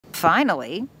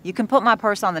Finally, you can put my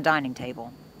purse on the dining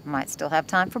table. Might still have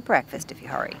time for breakfast if you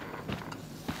hurry.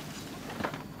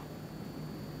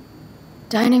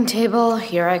 Dining table,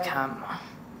 here I come.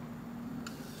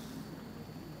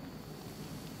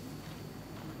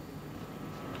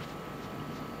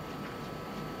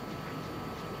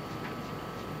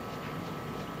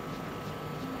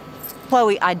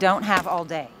 Chloe, I don't have all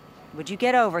day. Would you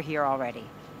get over here already?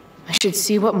 I should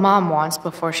see what Mom wants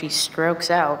before she strokes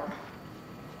out.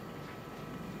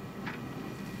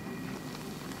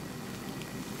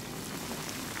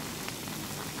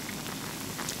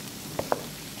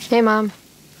 Hey, Mom.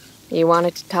 You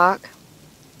wanted to talk?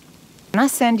 When I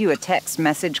send you a text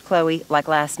message, Chloe, like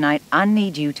last night, I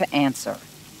need you to answer.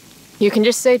 You can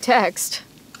just say text.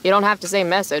 You don't have to say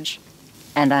message.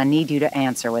 And I need you to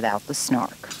answer without the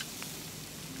snark.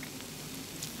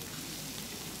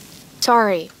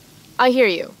 Sorry. I hear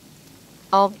you.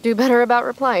 I'll do better about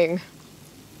replying.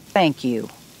 Thank you.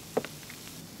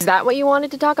 Is that what you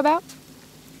wanted to talk about?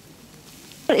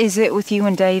 What is it with you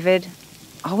and David?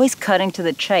 Always cutting to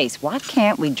the chase. Why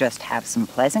can't we just have some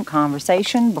pleasant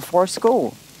conversation before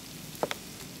school?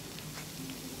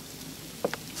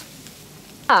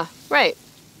 Ah, right.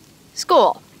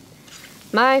 School.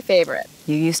 My favorite.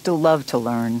 You used to love to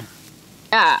learn.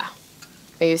 Yeah.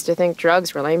 I used to think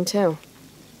drugs were lame, too.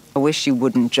 I wish you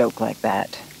wouldn't joke like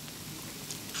that.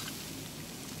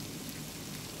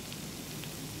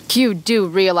 You do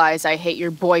realize I hate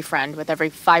your boyfriend with every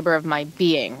fiber of my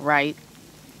being, right?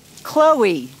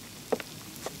 Chloe!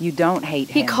 You don't hate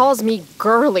him. He calls me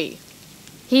girly.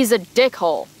 He's a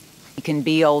dickhole. He can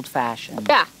be old-fashioned.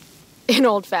 Yeah, an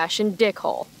old-fashioned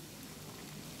dickhole.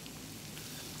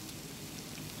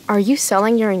 Are you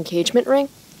selling your engagement ring?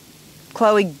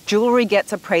 Chloe, jewelry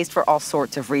gets appraised for all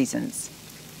sorts of reasons.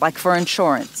 Like for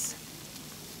insurance.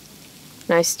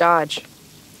 Nice dodge.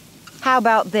 How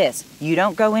about this? You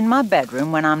don't go in my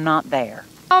bedroom when I'm not there.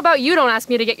 How about you don't ask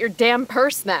me to get your damn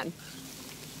purse then?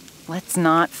 Let's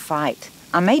not fight.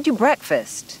 I made you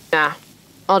breakfast. Nah,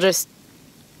 I'll just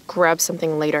grab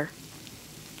something later.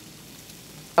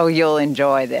 Oh, you'll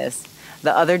enjoy this.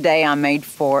 The other day I made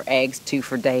 4 eggs, 2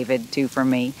 for David, 2 for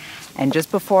me. And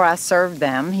just before I served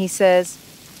them, he says,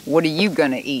 "What are you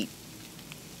gonna eat?"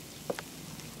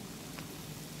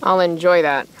 I'll enjoy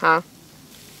that, huh?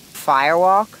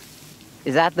 Firewalk?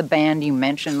 Is that the band you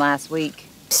mentioned last week?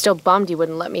 Still bummed you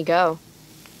wouldn't let me go.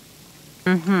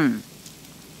 Mm-hmm.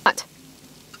 What?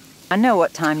 I know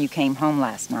what time you came home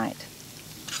last night.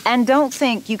 And don't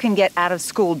think you can get out of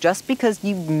school just because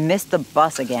you missed the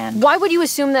bus again. Why would you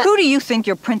assume that— Who do you think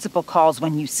your principal calls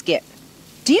when you skip?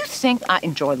 Do you think I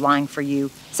enjoy lying for you?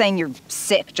 Saying you're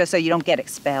sick just so you don't get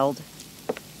expelled?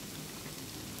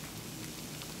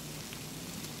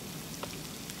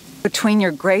 Between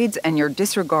your grades and your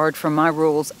disregard for my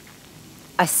rules,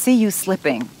 I see you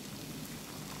slipping.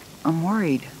 I'm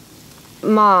worried.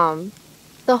 Mom,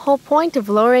 the whole point of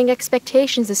lowering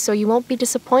expectations is so you won't be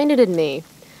disappointed in me.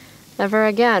 Ever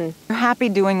again. You're happy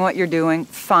doing what you're doing?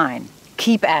 Fine.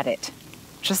 Keep at it.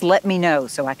 Just let me know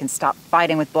so I can stop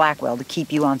fighting with Blackwell to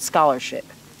keep you on scholarship.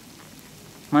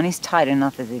 Money's tight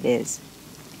enough as it is.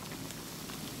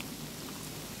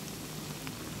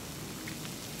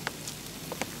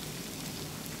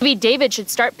 Maybe David should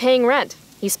start paying rent.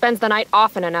 He spends the night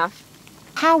often enough.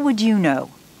 How would you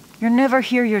know? You're never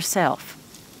here yourself.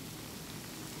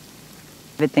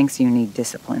 David thinks you need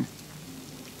discipline.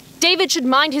 David should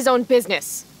mind his own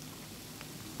business.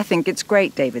 I think it's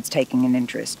great David's taking an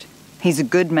interest. He's a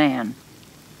good man.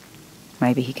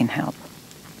 Maybe he can help.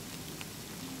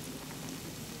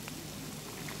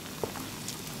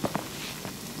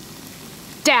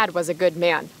 Dad was a good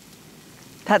man.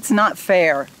 That's not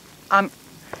fair. I'm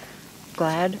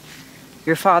glad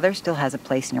your father still has a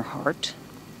place in your heart.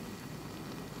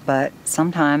 But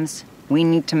sometimes we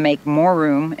need to make more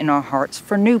room in our hearts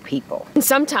for new people. And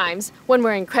sometimes, when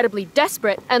we're incredibly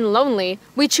desperate and lonely,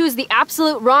 we choose the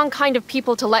absolute wrong kind of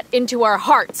people to let into our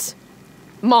hearts.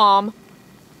 Mom.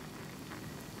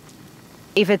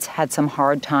 David's had some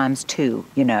hard times too,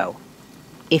 you know.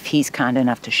 If he's kind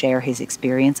enough to share his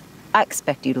experience, I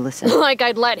expect you to listen. Like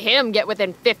I'd let him get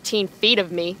within 15 feet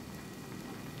of me.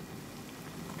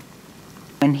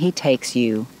 When he takes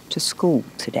you to school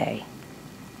today.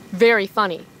 Very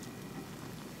funny.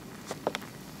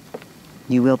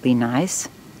 You will be nice,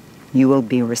 you will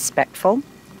be respectful,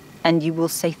 and you will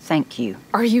say thank you.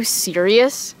 Are you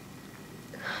serious?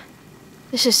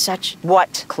 This is such—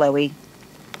 What, Chloe?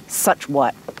 Such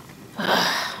what?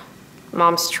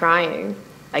 Mom's trying,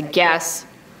 I guess.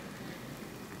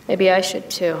 Maybe I should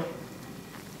too.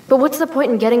 But what's the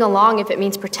point in getting along if it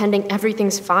means pretending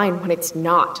everything's fine when it's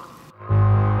not?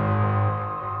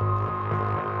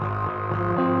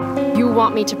 you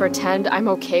want me to pretend I'm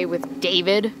okay with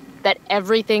David? That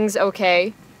everything's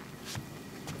okay?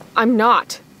 I'm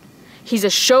not. He's a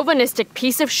chauvinistic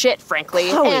piece of shit, frankly,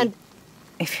 Chloe, and...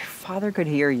 if your father could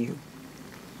hear you.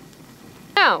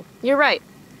 No, you're right.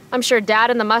 I'm sure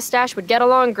Dad and the mustache would get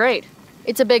along great.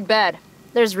 It's a big bed.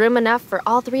 There's room enough for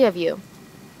all three of you.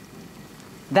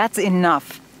 That's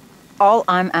enough. All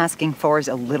I'm asking for is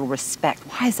a little respect.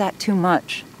 Why is that too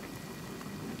much?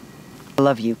 I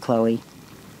love you, Chloe.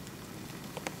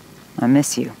 I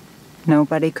miss you.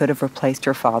 Nobody could have replaced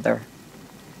your father.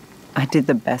 I did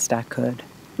the best I could.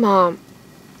 Mom.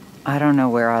 I don't know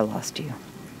where I lost you.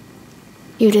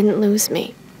 You didn't lose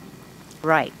me.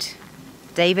 Right.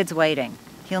 David's waiting.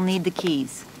 He'll need the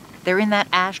keys. They're in that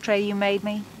ashtray you made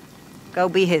me. Go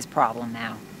be his problem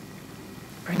now.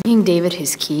 Bringing David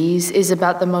his keys is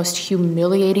about the most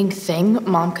humiliating thing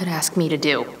Mom could ask me to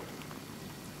do.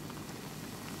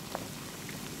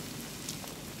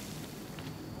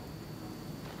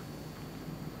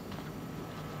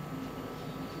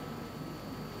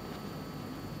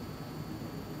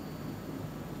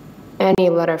 Any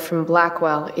letter from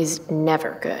Blackwell is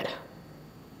never good.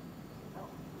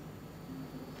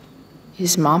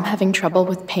 Is Mom having trouble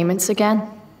with payments again?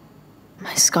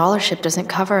 My scholarship doesn't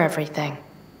cover everything.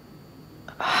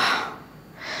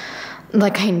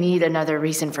 Like I need another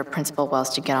reason for Principal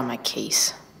Wells to get on my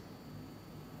case.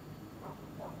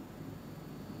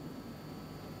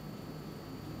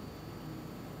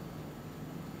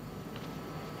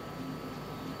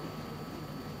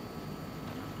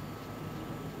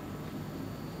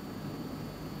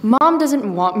 Mom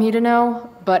doesn't want me to know,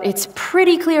 but it's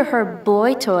pretty clear her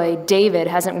boy toy, David,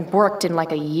 hasn't worked in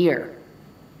like a year.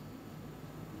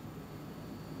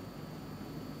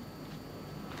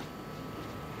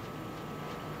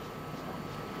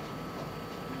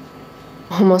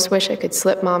 Almost wish I could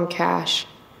slip Mom cash,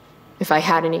 if I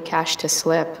had any cash to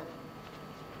slip.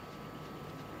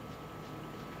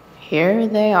 Here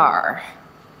they are.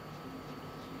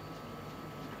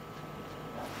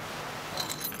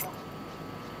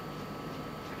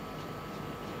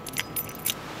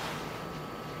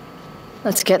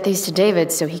 Let's get these to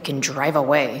David so he can drive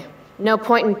away. No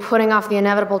point in putting off the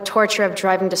inevitable torture of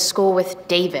driving to school with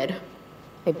David.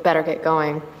 I better get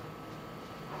going.